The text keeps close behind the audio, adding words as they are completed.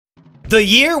The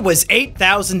year was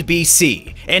 8000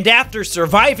 BC, and after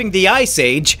surviving the Ice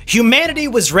Age, humanity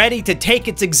was ready to take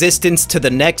its existence to the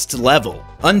next level.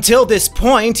 Until this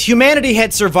point, humanity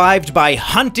had survived by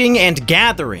hunting and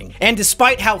gathering, and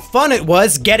despite how fun it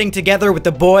was getting together with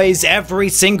the boys every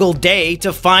single day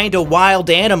to find a wild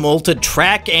animal to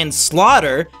track and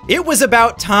slaughter, it was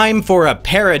about time for a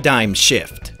paradigm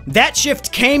shift. That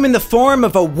shift came in the form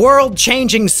of a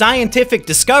world-changing scientific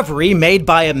discovery made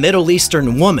by a Middle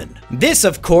Eastern woman. This,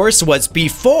 of course, was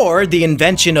before the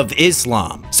invention of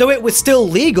Islam, so it was still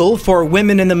legal for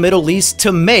women in the Middle East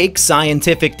to make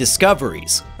scientific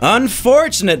discoveries.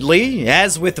 Unfortunately,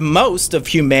 as with most of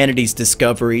humanity's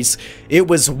discoveries, it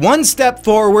was one step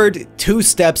forward, two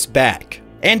steps back.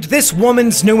 And this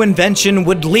woman's new invention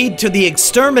would lead to the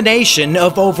extermination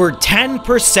of over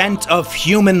 10% of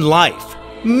human life.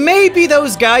 Maybe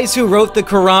those guys who wrote the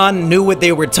Quran knew what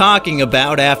they were talking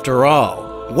about after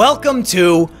all. Welcome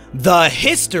to the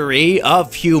history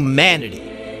of humanity.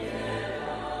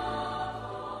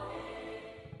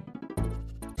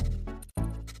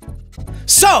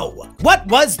 So, what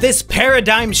was this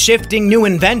paradigm-shifting new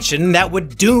invention that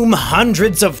would doom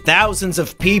hundreds of thousands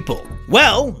of people?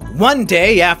 Well, one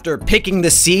day after picking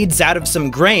the seeds out of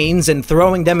some grains and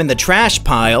throwing them in the trash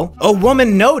pile, a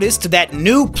woman noticed that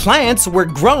new plants were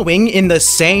growing in the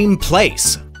same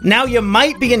place. Now, you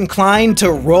might be inclined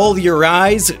to roll your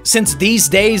eyes, since these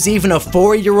days even a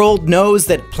 4-year-old knows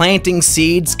that planting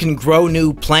seeds can grow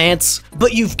new plants,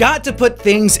 but you've got to put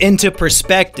things into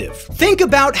perspective. Think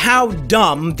about how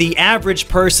dumb the average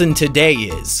person today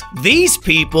is. These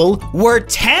people were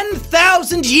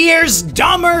 10,000 years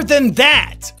dumber than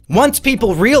that! Once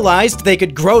people realized they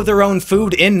could grow their own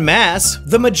food en masse,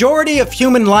 the majority of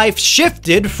human life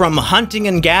shifted from hunting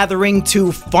and gathering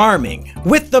to farming,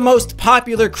 with the most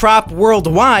popular crop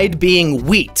worldwide being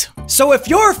wheat. So if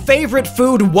your favorite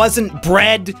food wasn't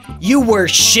bread, you were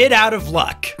shit out of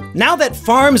luck. Now that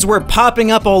farms were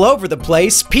popping up all over the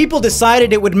place, people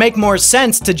decided it would make more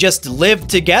sense to just live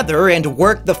together and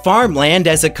work the farmland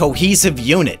as a cohesive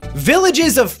unit.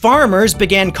 Villages of farmers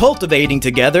began cultivating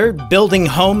together, building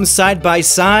homes side by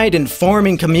side and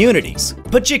forming communities.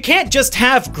 But you can't just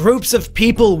have groups of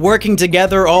people working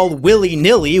together all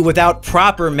willy-nilly without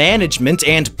proper management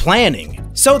and planning.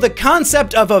 So the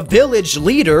concept of a village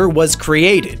leader was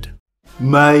created.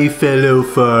 My fellow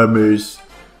farmers,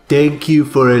 thank you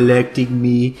for electing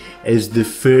me as the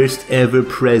first ever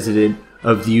president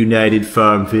of the United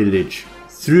Farm Village.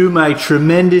 Through my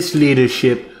tremendous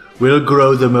leadership, we'll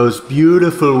grow the most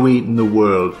beautiful wheat in the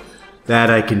world.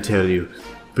 That I can tell you.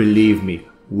 Believe me,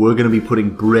 we're gonna be putting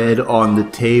bread on the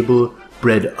table,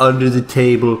 bread under the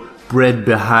table, bread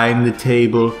behind the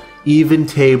table, even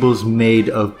tables made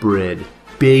of bread.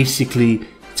 Basically,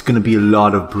 it's gonna be a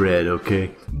lot of bread,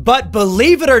 okay? But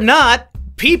believe it or not,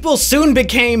 people soon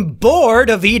became bored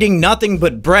of eating nothing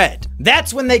but bread.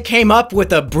 That's when they came up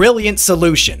with a brilliant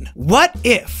solution. What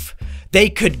if they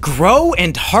could grow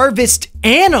and harvest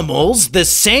animals the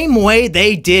same way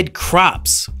they did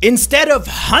crops? Instead of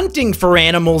hunting for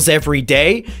animals every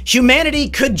day, humanity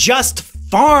could just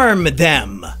farm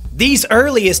them. These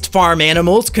earliest farm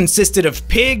animals consisted of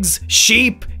pigs,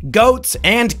 sheep, goats,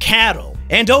 and cattle.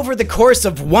 And over the course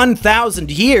of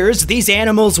 1,000 years, these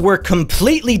animals were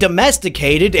completely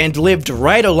domesticated and lived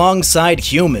right alongside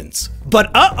humans.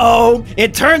 But uh-oh,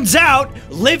 it turns out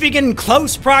living in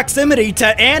close proximity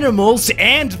to animals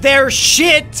and their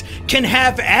shit can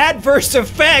have adverse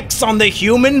effects on the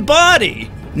human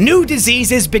body. New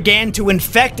diseases began to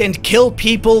infect and kill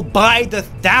people by the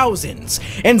thousands,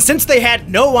 and since they had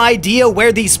no idea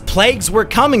where these plagues were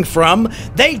coming from,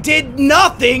 they did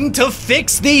nothing to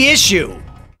fix the issue.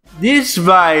 This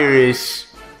virus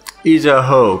is a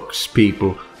hoax,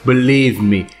 people. Believe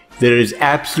me, there is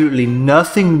absolutely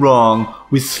nothing wrong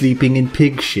with sleeping in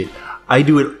pig shit. I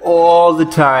do it all the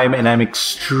time and I'm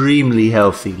extremely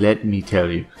healthy, let me tell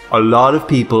you. A lot of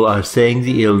people are saying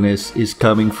the illness is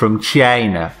coming from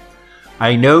China.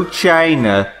 I know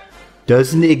China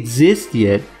doesn't exist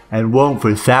yet and won't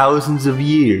for thousands of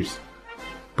years.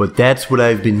 But that's what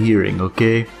I've been hearing,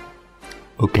 okay?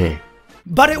 Okay.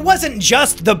 But it wasn't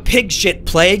just the pig shit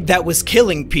plague that was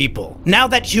killing people. Now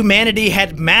that humanity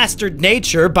had mastered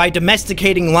nature by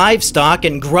domesticating livestock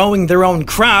and growing their own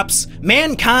crops,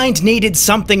 mankind needed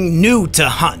something new to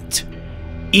hunt.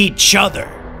 Each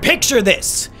other. Picture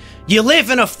this. You live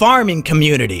in a farming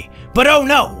community, but oh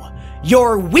no,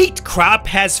 your wheat crop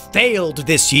has failed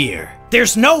this year.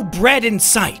 There's no bread in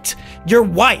sight. Your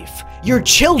wife, your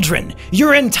children,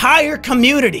 your entire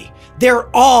community,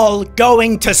 they're all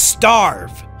going to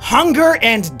starve. Hunger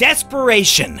and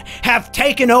desperation have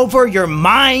taken over your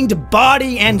mind,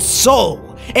 body, and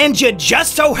soul, and you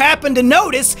just so happen to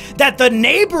notice that the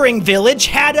neighboring village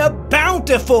had a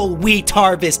bountiful wheat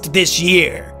harvest this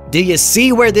year. Do you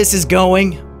see where this is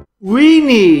going? We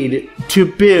need to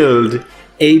build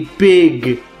a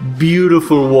big,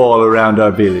 beautiful wall around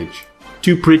our village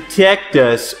to protect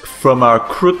us from our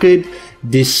crooked,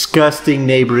 disgusting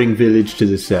neighboring village to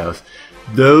the south.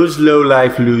 Those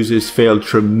low-life losers failed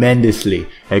tremendously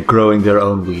at growing their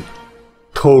own wheat.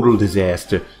 Total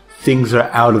disaster. Things are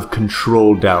out of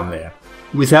control down there.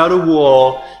 Without a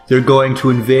wall, they're going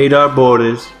to invade our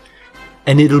borders,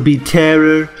 and it'll be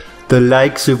terror, the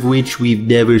likes of which we've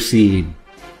never seen.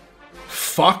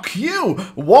 Fuck you!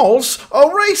 Walls are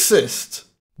racist!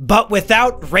 But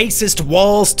without racist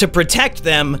walls to protect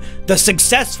them, the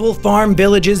successful farm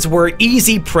villages were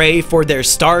easy prey for their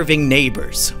starving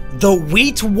neighbors. The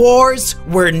wheat wars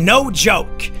were no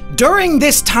joke. During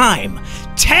this time,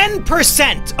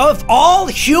 10% of all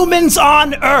humans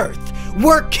on Earth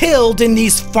were killed in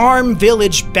these farm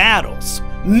village battles.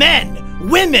 Men,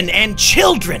 women, and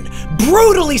children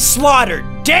brutally slaughtered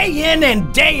day in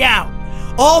and day out.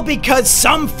 All because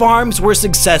some farms were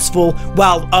successful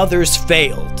while others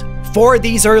failed. For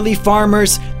these early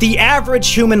farmers, the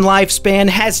average human lifespan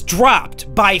has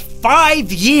dropped by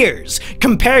 5 years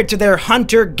compared to their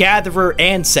hunter-gatherer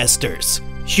ancestors.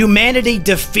 Humanity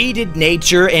defeated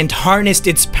nature and harnessed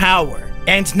its power,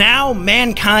 and now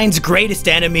mankind's greatest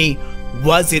enemy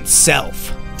was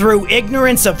itself. Through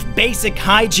ignorance of basic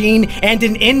hygiene and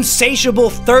an insatiable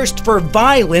thirst for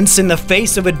violence in the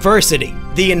face of adversity,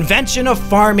 the invention of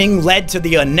farming led to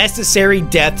the unnecessary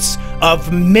deaths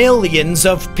of millions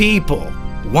of people.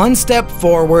 1 step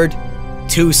forward,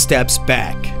 2 steps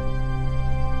back.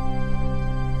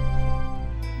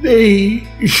 They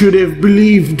should have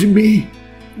believed me.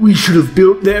 We should have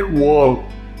built that wall.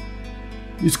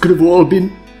 This could have all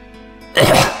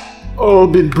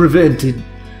been prevented.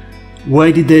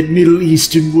 Why did that Middle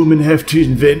Eastern woman have to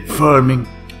invent farming?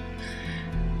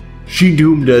 She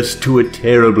doomed us to a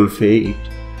terrible fate.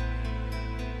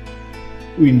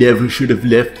 We never should have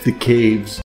left the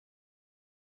caves.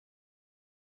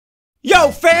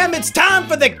 Yo fam, it's time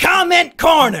for the Comment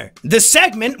Corner, the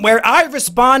segment where I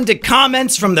respond to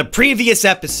comments from the previous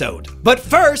episode. But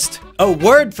first, a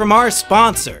word from our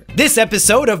sponsor. This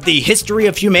episode of the History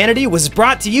of Humanity was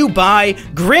brought to you by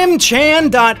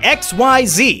Grimchan.xyz,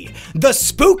 the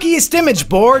spookiest image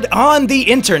board on the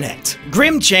internet.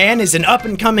 Grimchan is an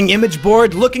up-and-coming image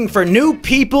board looking for new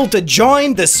people to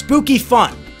join the spooky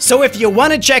fun. So if you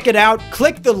want to check it out,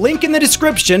 click the link in the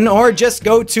description or just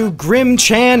go to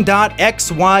grimchan.xyz.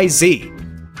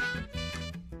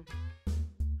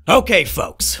 Okay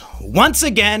folks, once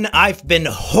again I've been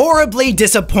horribly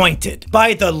disappointed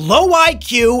by the low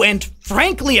IQ and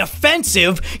frankly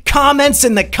offensive comments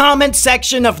in the comment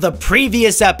section of the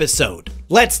previous episode.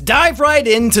 Let's dive right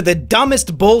into the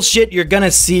dumbest bullshit you're gonna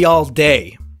see all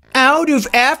day. Out of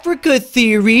Africa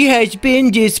theory has been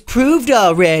disproved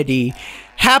already.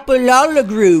 Hapalala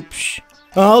groups.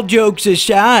 All jokes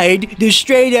aside, the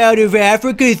straight out of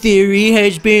Africa theory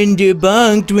has been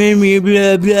debunked when we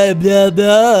blah blah blah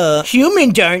blah.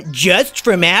 Humans aren't just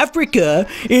from Africa.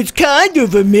 It's kind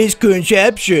of a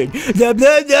misconception. Blah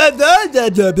blah blah blah blah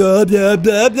blah blah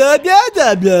blah blah blah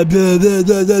blah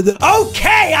blah blah blah.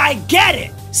 Okay, I get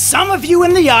it. Some of you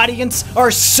in the audience are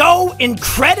so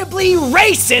incredibly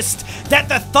racist that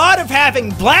the thought of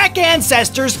having black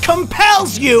ancestors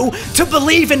compels you to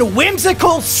believe in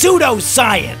whimsical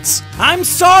pseudoscience. I'm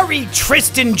sorry,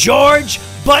 Tristan George,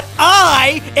 but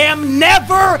I am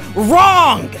never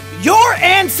wrong. Your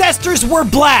ancestors were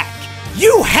black.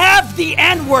 You have the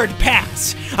N-word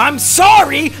pass. I'm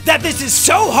sorry that this is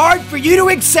so hard for you to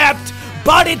accept,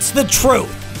 but it's the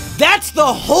truth. That's the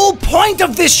whole point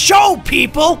of this show,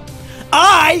 people!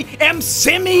 I am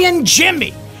Simian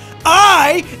Jimmy.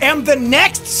 I am the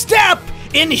next step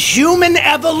in human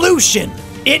evolution.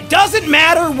 It doesn't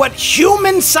matter what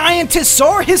human scientists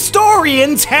or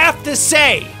historians have to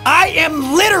say. I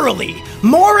am literally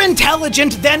more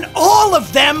intelligent than all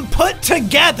of them put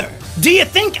together. Do you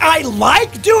think I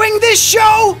like doing this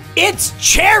show? It's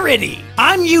charity.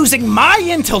 I'm using my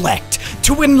intellect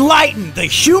to enlighten the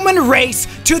human race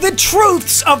to the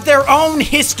truths of their own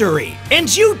history.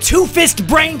 And you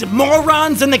two-fist-brained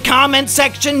morons in the comment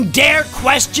section dare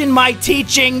question my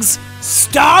teachings?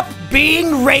 Stop being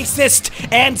racist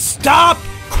and stop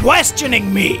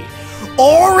questioning me,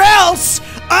 or else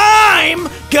I'm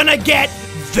gonna get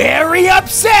very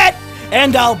upset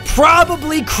and I'll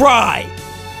probably cry.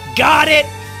 Got it?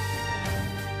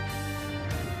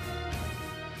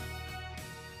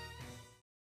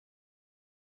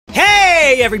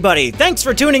 Hey everybody, thanks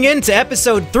for tuning in to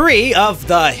episode 3 of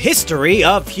The History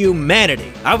of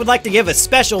Humanity. I would like to give a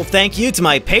special thank you to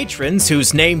my patrons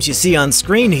whose names you see on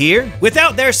screen here.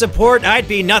 Without their support, I'd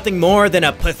be nothing more than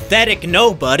a pathetic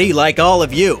nobody like all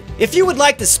of you. If you would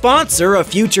like to sponsor a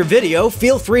future video,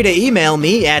 feel free to email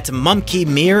me at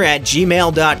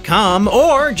mumkeymeer@gmail.com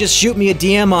or just shoot me a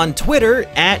DM on Twitter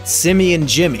at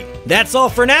SimianJimmy. That's all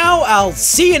for now. I'll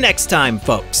see you next time,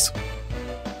 folks.